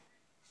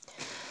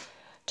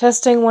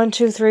Testing, 1,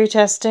 2, 3,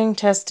 testing,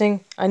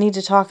 testing. I need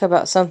to talk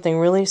about something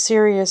really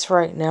serious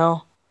right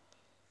now.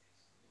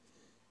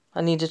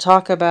 I need to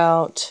talk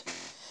about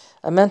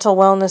a mental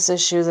wellness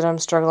issue that I'm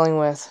struggling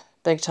with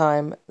big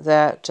time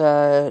that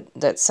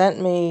sent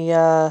me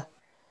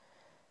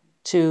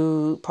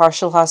to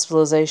partial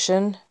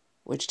hospitalization,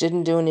 which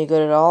didn't do any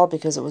good at all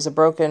because it was a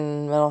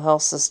broken mental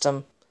health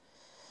system.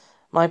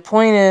 My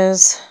point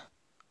is,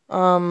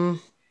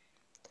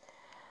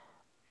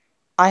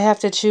 I have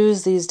to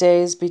choose these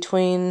days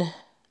between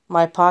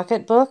my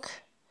pocketbook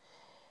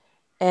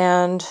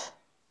and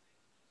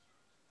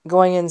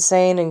going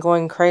insane and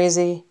going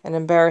crazy and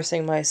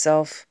embarrassing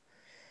myself.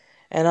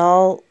 And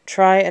I'll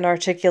try and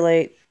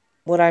articulate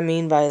what I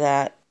mean by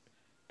that.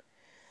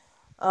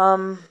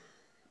 I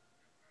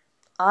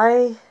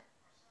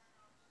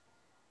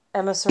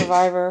am a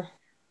survivor.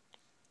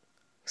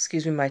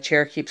 Excuse me, my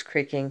chair keeps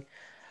creaking.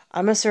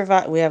 I'm a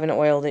survivor. We haven't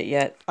oiled it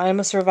yet. I'm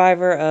a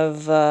survivor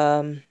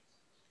of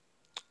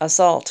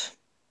assault.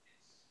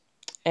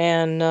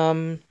 And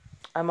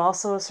I'm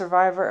also a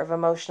survivor of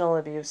emotional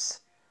abuse.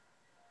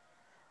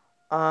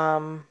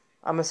 I'm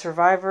a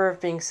survivor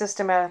of being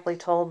systematically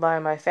told by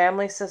my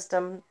family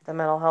system, the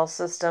mental health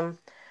system,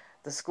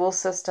 the school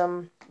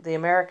system, the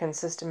American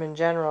system in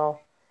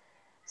general,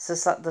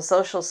 the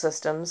social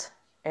systems,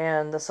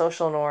 and the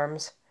social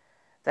norms,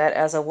 that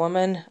as a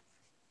woman,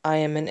 I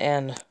am an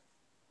N.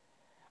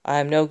 I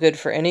am no good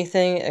for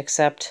anything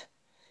except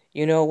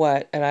you know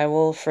what, and I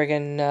will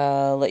friggin'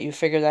 let you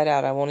figure that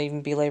out. I won't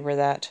even belabor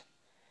that.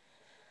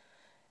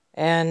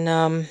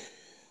 And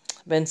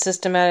been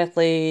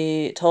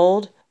systematically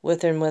told,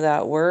 with and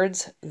without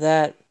words,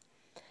 that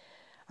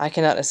I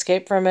cannot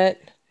escape from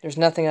it. There's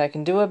nothing I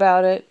can do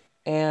about it.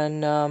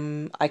 And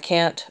I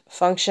can't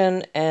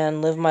function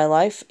and live my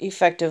life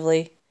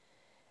effectively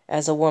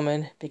as a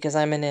woman because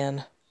I'm an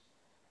N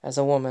as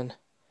a woman.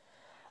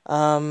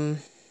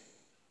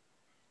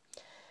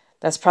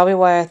 That's probably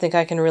why I think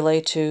I can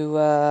relate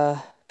to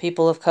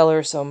people of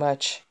color so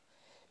much.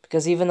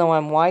 Because even though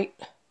I'm white,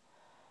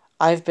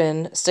 I've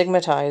been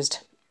stigmatized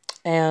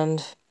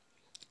and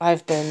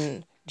I've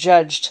been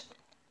judged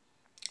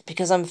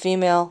because I'm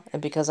female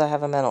and because I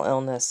have a mental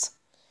illness.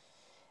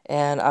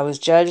 And I was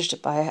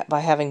judged by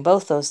having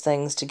both those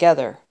things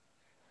together.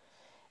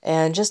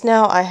 And just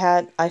now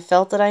I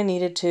felt that I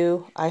needed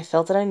to.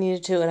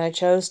 And I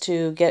chose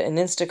to get an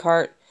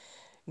Instacart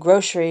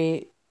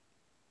grocery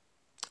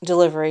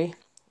delivery.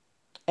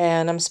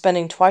 And I'm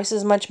spending twice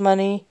as much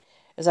money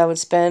as I would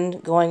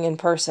spend going in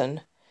person.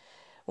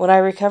 When I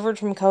recovered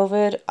from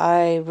COVID,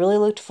 I really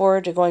looked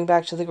forward to going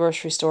back to the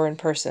grocery store in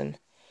person.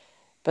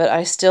 But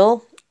I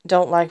still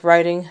don't like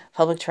riding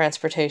public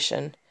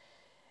transportation.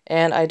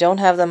 And I don't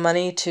have the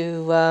money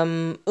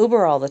to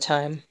Uber all the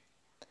time.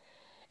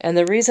 And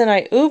the reason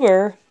I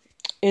Uber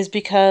is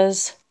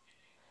because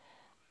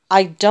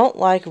I don't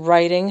like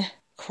riding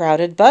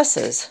crowded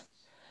buses.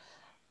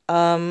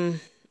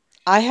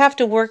 I have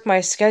to work my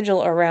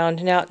schedule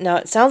around. Now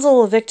it sounds a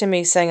little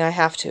victim-y saying I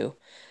have to,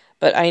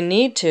 but I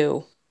need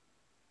to.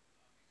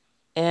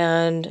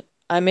 And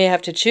I may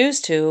have to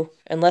choose to,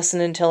 unless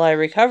and until I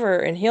recover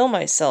and heal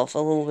myself a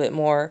little bit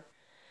more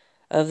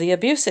of the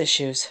abuse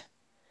issues.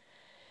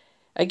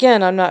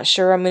 Again, I'm not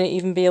sure I'm going to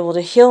even be able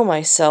to heal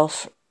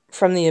myself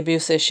from the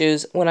abuse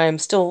issues when I'm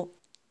still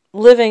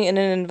living in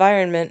an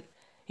environment,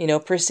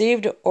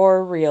 perceived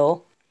or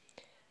real,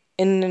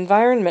 in an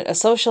environment, a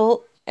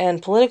social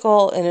and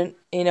political and,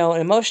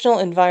 an emotional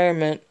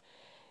environment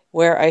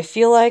where I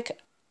feel like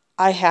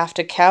I have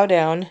to cow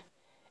down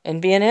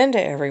and be an end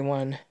to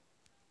everyone.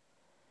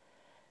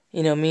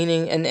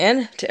 Meaning an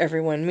end to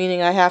everyone,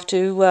 meaning I have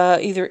to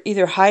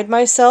either hide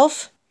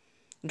myself,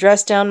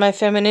 dress down my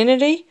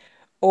femininity,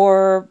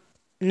 or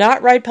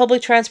not ride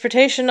public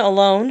transportation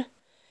alone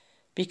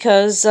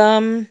because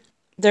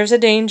there's a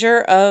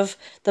danger of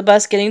the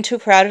bus getting too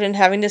crowded and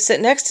having to sit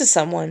next to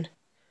someone.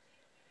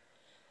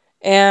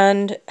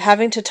 And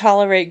having to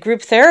tolerate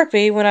group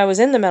therapy when I was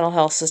in the mental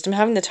health system,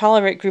 having to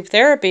tolerate group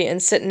therapy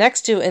and sit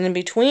next to and in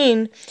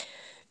between,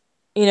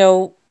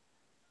 two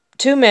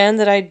men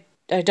that I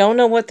don't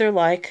know what they're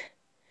like.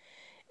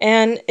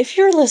 And if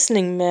you're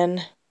listening,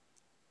 men,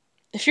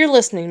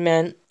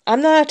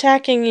 I'm not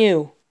attacking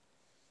you.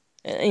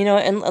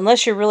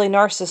 Unless you're really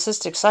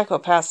narcissistic,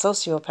 psychopath,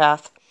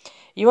 sociopath,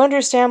 you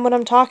understand what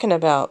I'm talking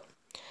about.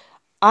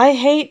 I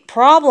hate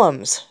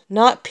problems,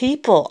 not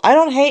people. I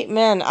don't hate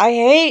men. I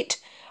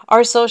hate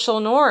our social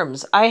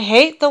norms. I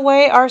hate the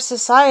way our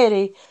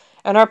society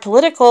and our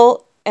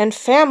political and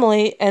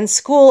family and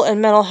school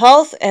and mental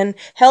health and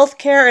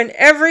healthcare and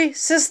every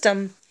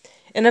system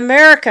in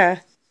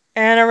America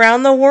and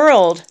around the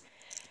world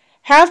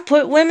have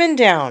put women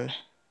down.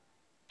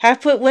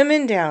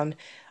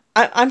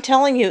 I'm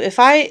telling you, if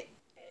I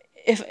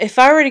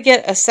were to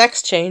get a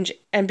sex change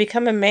and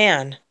become a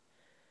man,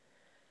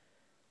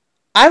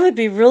 I would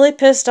be really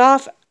pissed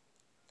off.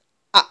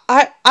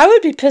 I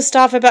would be pissed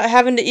off about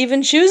having to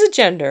even choose a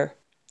gender.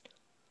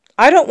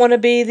 I don't want to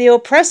be the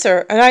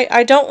oppressor, and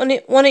I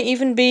don't want to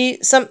even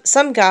be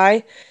some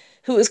guy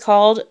who is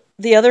called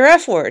the other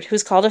F word,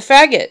 who's called a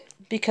faggot,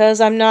 because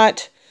I'm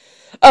not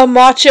a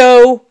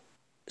macho,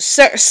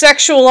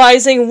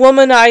 sexualizing,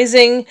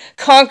 womanizing,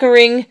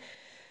 conquering,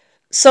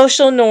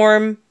 social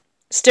norm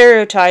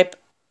stereotype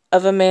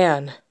of a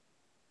man.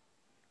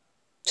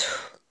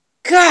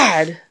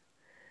 God,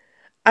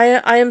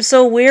 I am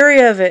so weary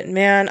of it,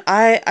 man.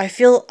 I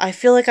feel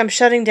like I'm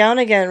shutting down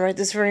again right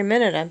this very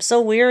minute. I'm so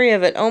weary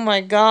of it. Oh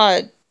my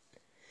God.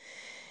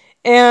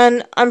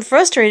 And I'm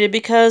frustrated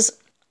because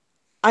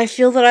I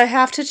feel that I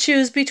have to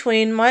choose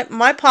between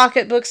my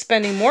pocketbook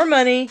spending more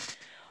money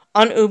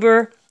on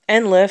Uber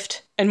and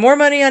Lyft and more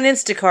money on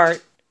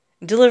Instacart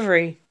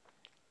delivery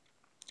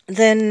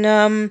than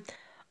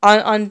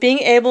on being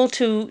able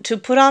to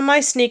put on my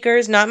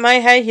sneakers, not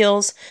my high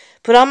heels,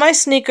 put on my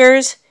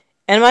sneakers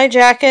and my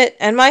jacket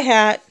and my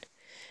hat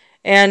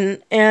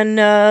and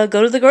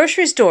go to the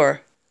grocery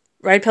store,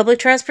 ride public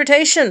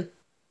transportation.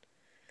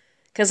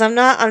 Because I'm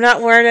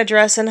not wearing a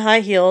dress and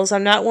high heels.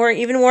 I'm not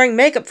wearing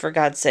makeup, for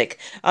God's sake.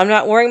 I'm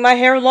not wearing my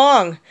hair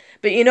long.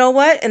 But you know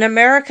what? In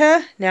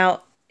America,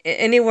 now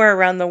anywhere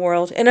around the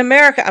world, in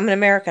America, I'm an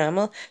American. I'm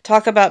gonna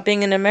talk about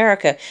being in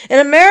America. In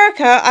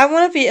America, I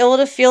want to be able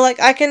to feel like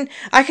I can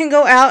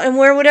go out and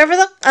wear whatever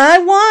I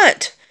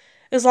want,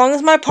 as long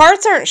as my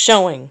parts aren't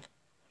showing.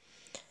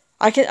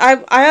 I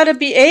ought to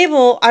be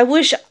able. I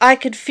wish I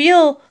could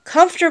feel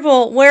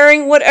comfortable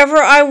wearing whatever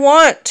I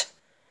want.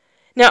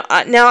 Now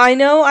I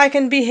know I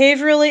can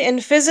behaviorally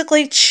and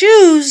physically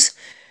choose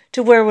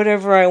to wear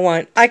whatever I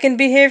want. I can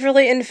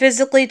behaviorally and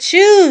physically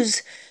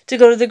choose to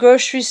go to the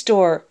grocery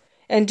store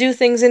and do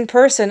things in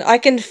person. I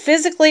can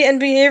physically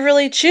and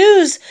behaviorally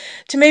choose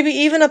to maybe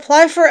even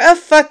apply for a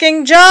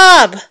fucking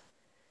job.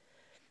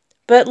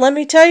 But let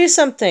me tell you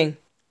something.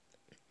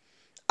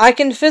 I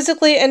can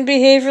physically and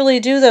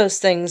behaviorally do those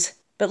things.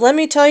 But let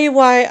me tell you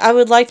why I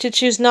would like to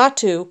choose not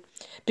to.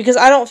 Because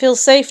I don't feel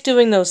safe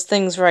doing those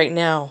things right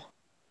now.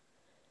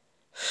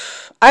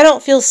 I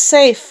don't feel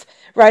safe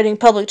riding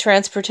public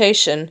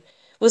transportation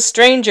with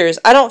strangers.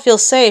 I don't feel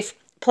safe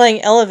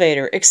playing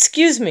elevator.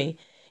 Excuse me.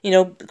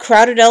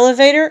 Crowded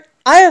elevator?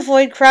 I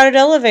avoid crowded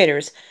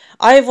elevators.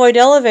 I avoid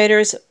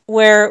elevators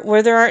where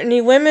there aren't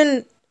any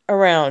women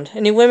around,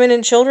 any women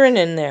and children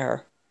in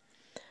there.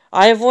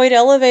 I avoid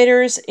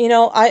elevators,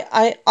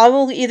 I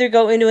will either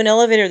go into an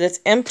elevator that's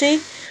empty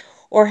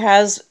or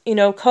has,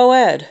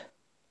 co-ed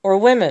or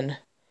women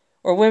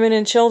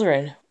and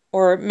children.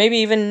 Or maybe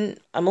even,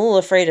 I'm a little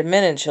afraid of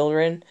men and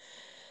children,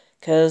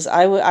 because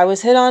I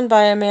was hit on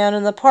by a man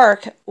in the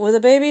park with a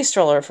baby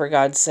stroller, for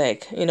God's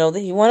sake. He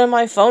wanted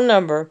my phone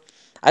number.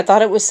 I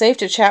thought it was safe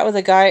to chat with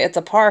a guy at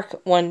the park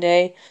one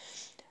day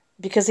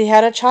because he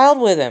had a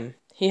child with him.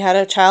 He had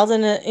a child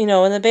in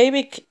a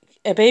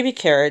baby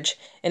carriage,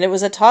 and it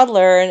was a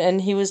toddler,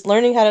 and he was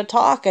learning how to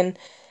talk, and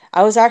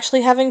I was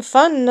actually having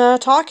fun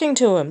talking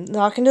to him,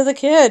 talking to the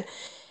kid,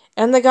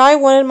 and the guy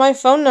wanted my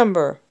phone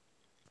number.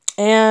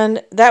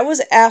 And that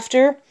was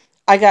after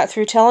I got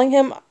through telling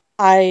him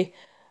I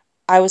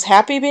was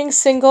happy being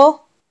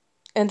single,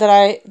 and that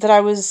I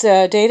was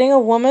dating a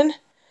woman.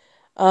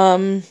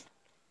 It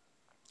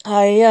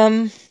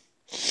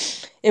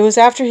was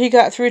after he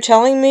got through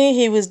telling me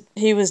he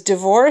was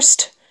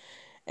divorced,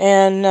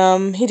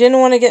 and he didn't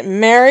want to get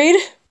married.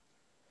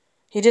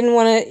 He didn't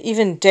want to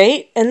even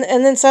date, and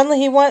then suddenly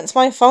he wants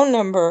my phone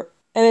number,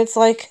 and it's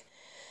like,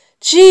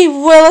 gee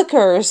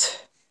willikers.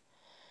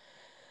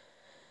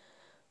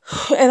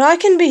 And I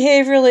can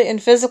behaviorally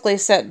and physically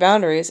set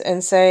boundaries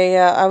and say,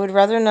 I would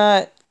rather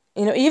not,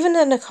 even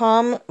in a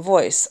calm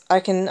voice,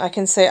 I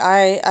can say,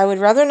 I would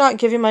rather not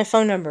give you my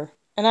phone number.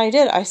 And I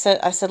did. I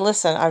said,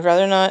 listen, I'd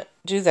rather not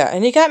do that.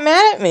 And he got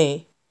mad at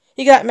me.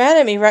 He got mad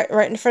at me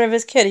right in front of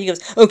his kid. He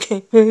goes,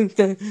 okay.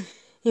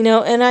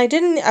 And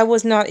I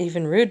was not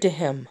even rude to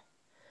him.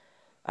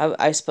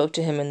 I spoke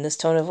to him in this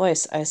tone of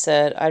voice. I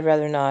said, I'd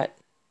rather not,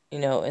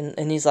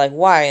 and he's like,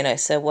 why? And I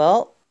said,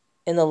 well,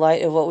 in the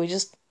light of what we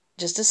just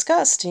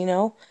discussed,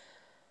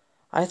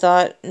 I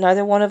thought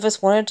neither one of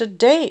us wanted to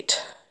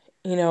date,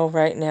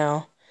 right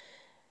now.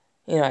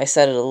 I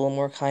said it a little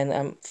more kindly.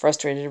 I'm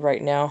frustrated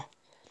right now.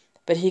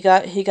 But he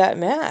got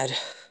mad.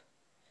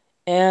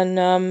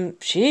 And,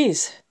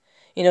 geez,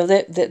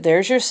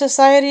 there's your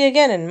society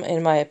again,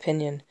 in my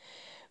opinion.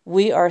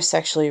 We are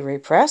sexually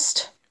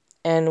repressed,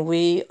 and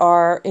we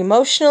are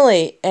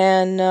emotionally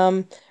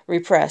and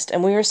repressed,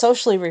 and we are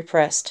socially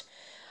repressed.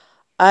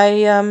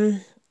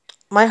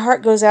 My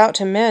heart goes out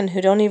to men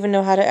who don't even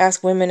know how to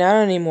ask women out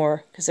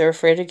anymore because they're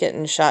afraid of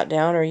getting shot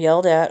down or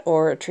yelled at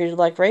or treated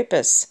like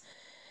rapists.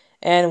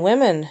 And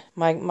women,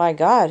 my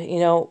God,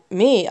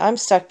 me, I'm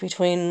stuck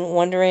between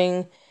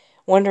wondering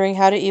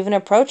how to even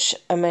approach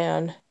a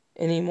man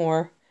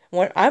anymore.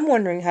 I'm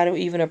wondering how to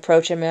even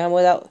approach a man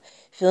without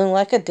feeling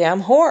like a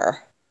damn whore.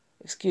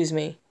 Excuse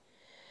me.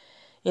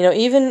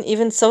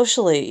 Even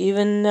socially,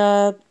 even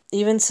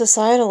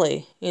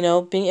societally,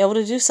 being able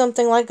to do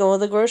something like go to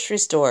the grocery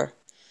store.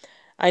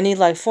 I need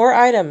like 4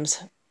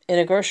 items in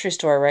a grocery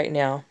store right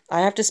now. I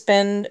have to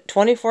spend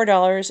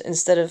 $24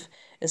 instead of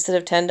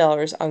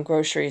 $10 on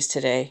groceries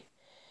today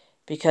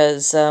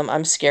because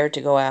I'm scared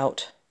to go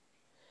out.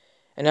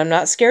 And I'm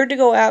not scared to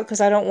go out because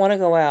I don't want to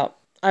go out.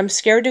 I'm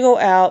scared to go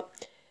out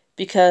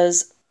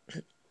because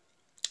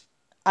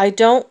I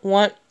don't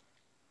want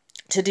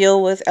to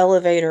deal with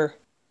elevator.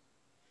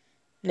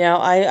 Now,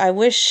 I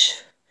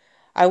wish,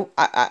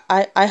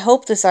 I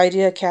hope this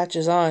idea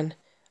catches on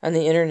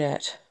the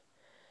internet.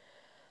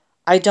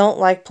 I don't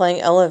like playing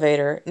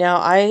elevator. Now,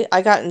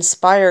 I got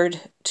inspired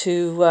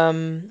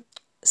to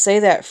say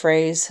that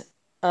phrase.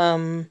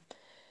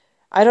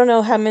 I don't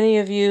know how many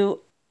of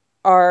you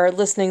are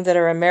listening that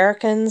are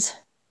Americans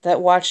that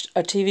watched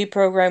a TV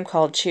program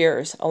called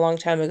Cheers a long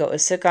time ago, a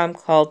sitcom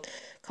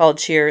called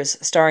Cheers,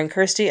 starring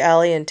Kirstie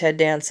Alley and Ted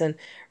Danson.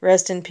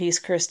 Rest in peace,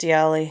 Kirstie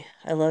Alley.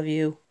 I love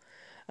you.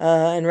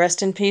 And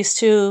rest in peace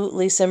too,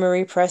 Lisa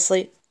Marie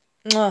Presley.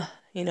 Mwah.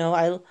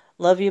 I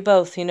love you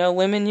both.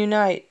 Women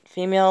unite.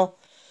 Females,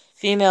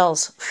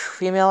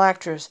 female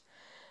actors.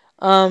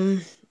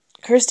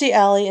 Kirstie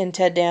Alley and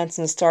Ted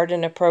Danson starred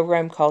in a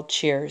program called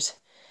Cheers.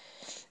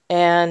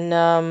 And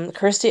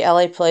Kirstie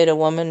Alley played a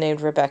woman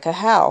named Rebecca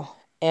Howe.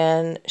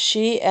 And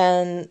she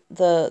and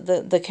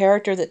the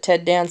character that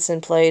Ted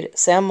Danson played,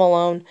 Sam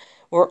Malone,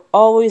 were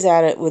always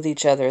at it with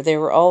each other. They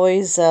were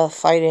always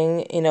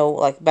fighting,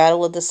 like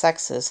battle of the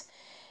sexes.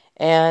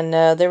 And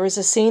there was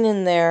a scene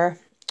in there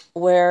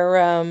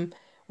where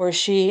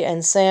she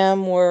and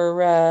Sam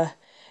were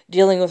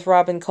dealing with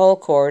Robin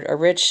Colcord, a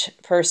rich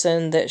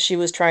person that she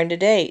was trying to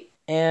date.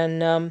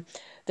 And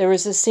there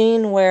was a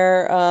scene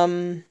where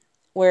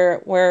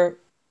where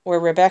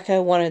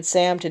Rebecca wanted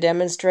Sam to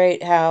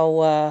demonstrate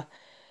how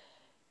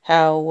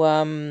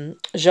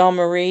Jean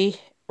Marie,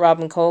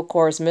 Robin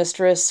Colcord's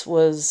mistress,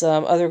 was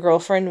other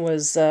girlfriend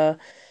was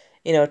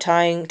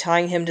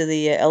tying him to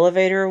the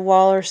elevator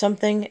wall or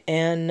something,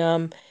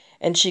 and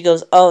she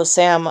goes, oh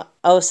Sam,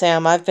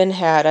 I've been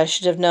had. I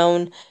should have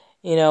known,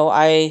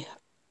 I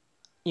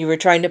you were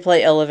trying to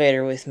play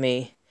elevator with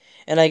me.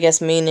 And I guess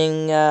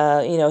meaning,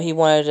 he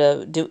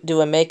wanted to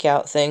do a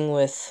makeout thing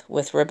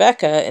with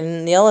Rebecca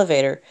in the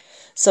elevator.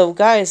 So,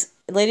 guys,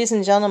 ladies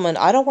and gentlemen,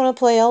 I don't want to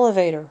play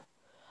elevator.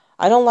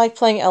 I don't like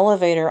playing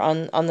elevator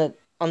on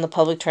the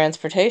public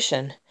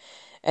transportation.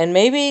 And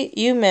maybe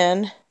you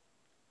men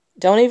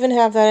don't even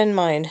have that in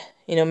mind.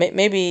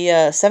 Maybe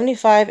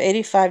 75,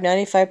 85,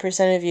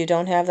 95% of you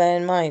don't have that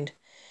in mind.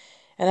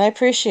 And I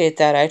appreciate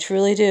that. I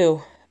truly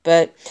do.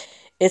 But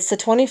it's the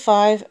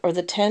 25 or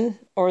the 10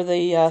 or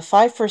the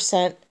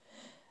 5%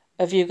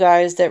 of you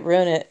guys that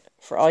ruin it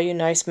for all you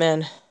nice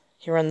men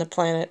here on the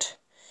planet.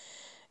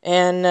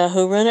 And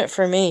who ruin it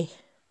for me.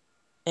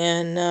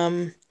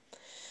 And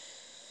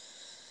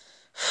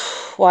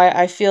why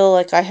I feel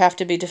like I have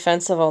to be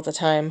defensive all the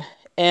time.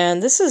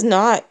 And this is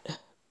not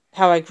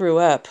how I grew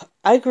up.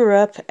 I grew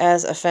up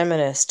as a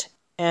feminist.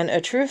 And a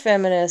true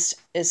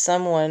feminist is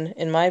someone,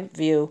 in my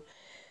view,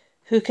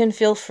 who can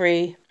feel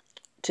free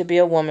to be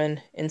a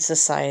woman in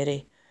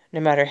society. No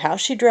matter how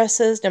she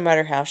dresses, no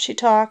matter how she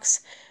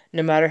talks,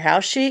 no matter how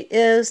she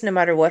is, no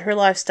matter what her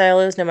lifestyle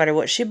is, no matter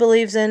what she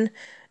believes in,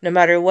 no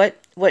matter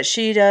what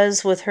she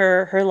does with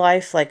her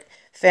life, like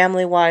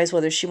family-wise,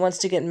 whether she wants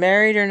to get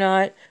married or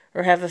not,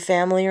 or have a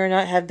family or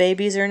not, have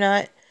babies or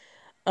not.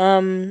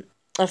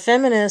 A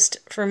feminist,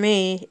 for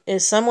me,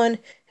 is someone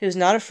who's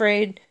not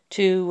afraid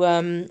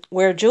to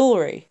wear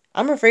jewelry.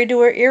 I'm afraid to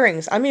wear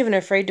earrings. I'm even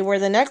afraid to wear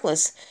the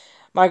necklace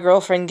my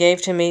girlfriend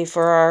gave to me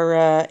for our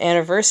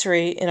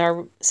anniversary in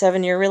our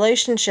 7-year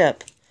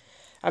relationship.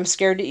 I'm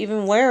scared to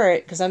even wear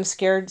it because I'm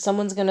scared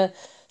someone's going to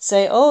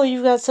say, oh,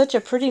 you've got such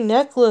a pretty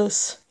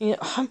necklace.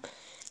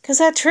 Because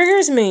that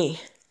triggers me.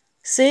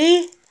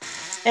 See?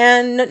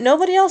 And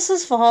nobody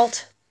else's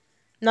fault.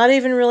 Not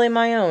even really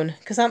my own.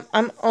 Because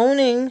I'm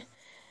owning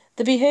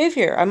the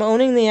behavior. I'm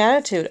owning the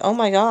attitude. Oh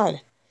my God.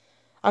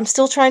 I'm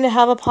still trying to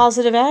have a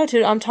positive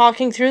attitude. I'm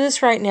talking through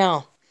this right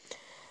now.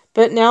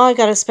 But now I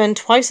got to spend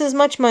twice as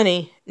much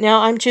money.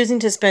 Now I'm choosing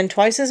to spend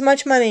twice as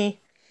much money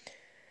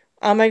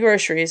on my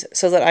groceries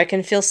so that I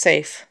can feel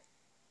safe.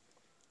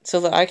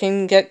 So that I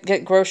can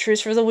get groceries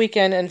for the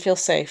weekend and feel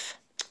safe.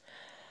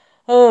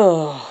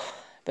 Oh,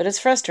 but it's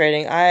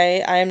frustrating.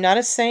 I am not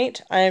a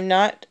saint. I'm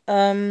not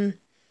a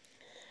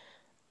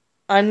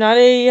I'm not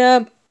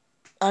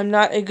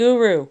a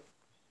guru.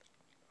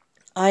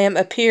 I am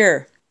a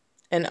peer.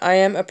 And I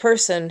am a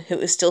person who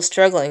is still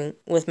struggling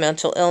with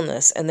mental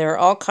illness. And there are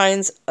all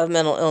kinds of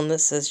mental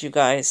illnesses, you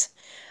guys.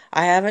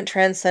 I haven't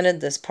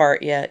transcended this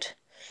part yet.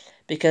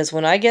 Because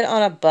when I get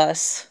on a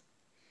bus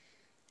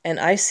and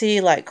I see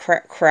like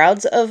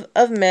crowds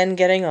of men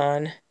getting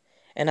on,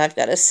 and I've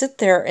got to sit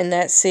there in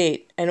that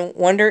seat and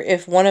wonder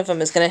if one of them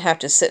is going to have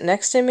to sit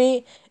next to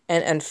me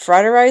and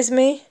fraternize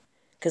me.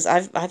 Because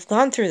I've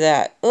gone through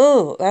that.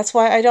 Ooh, that's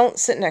why I don't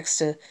sit next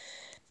to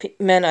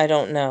men I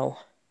don't know.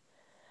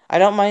 I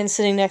don't mind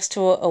sitting next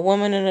to a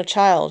woman and a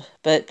child,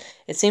 but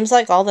it seems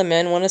like all the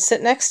men want to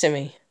sit next to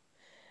me.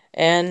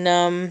 And,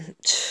 and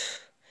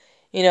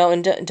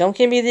don't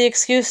give me the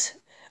excuse,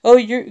 oh,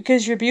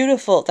 because you're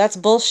beautiful. That's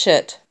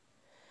bullshit.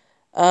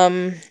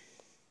 You're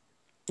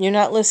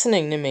not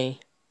listening to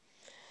me.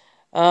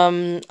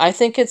 I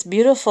think it's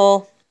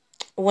beautiful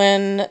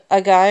when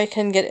a guy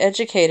can get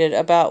educated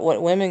about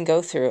what women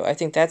go through. I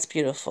think that's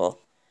beautiful.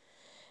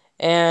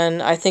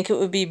 And I think it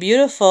would be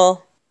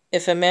beautiful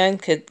if a man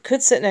could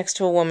sit next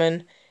to a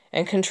woman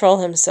and control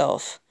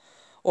himself.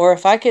 Or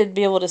if I could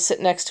be able to sit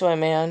next to a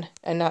man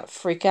and not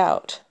freak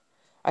out.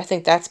 I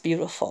think that's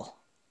beautiful.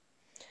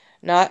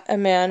 Not a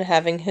man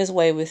having his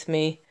way with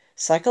me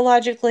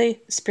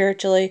psychologically,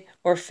 spiritually,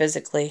 or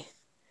physically.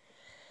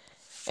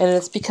 And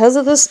it's because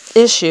of this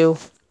issue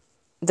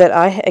that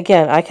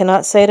I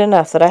cannot say it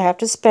enough, that I have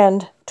to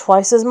spend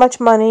twice as much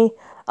money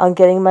on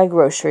getting my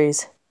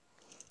groceries.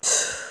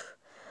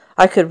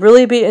 I could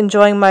really be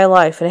enjoying my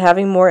life and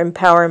having more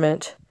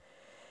empowerment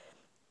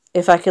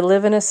if I could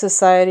live in a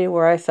society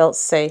where I felt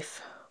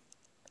safe.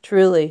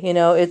 Truly,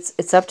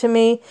 it's up to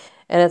me,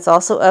 and it's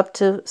also up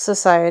to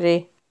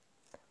society.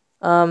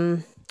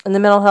 In the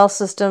mental health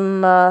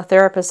system,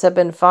 therapists have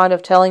been fond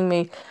of telling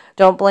me,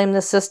 don't blame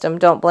the system,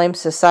 don't blame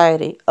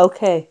society.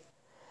 Okay.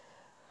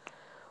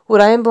 What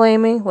I am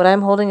blaming, what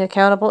I'm holding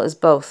accountable is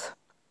both.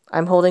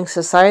 I'm holding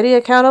society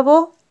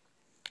accountable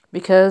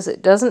because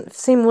it doesn't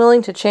seem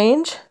willing to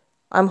change.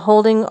 I'm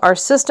holding our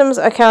systems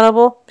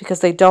accountable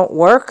because they don't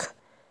work.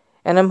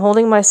 And I'm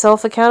holding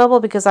myself accountable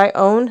because I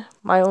own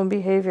my own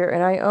behavior,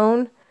 and I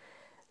own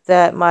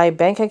that my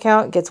bank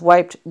account gets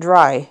wiped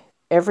dry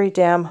every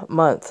damn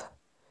month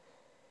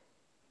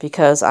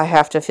because I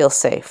have to feel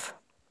safe.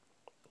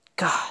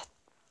 God.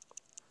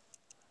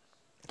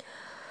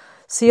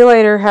 See you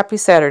later. Happy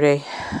Saturday.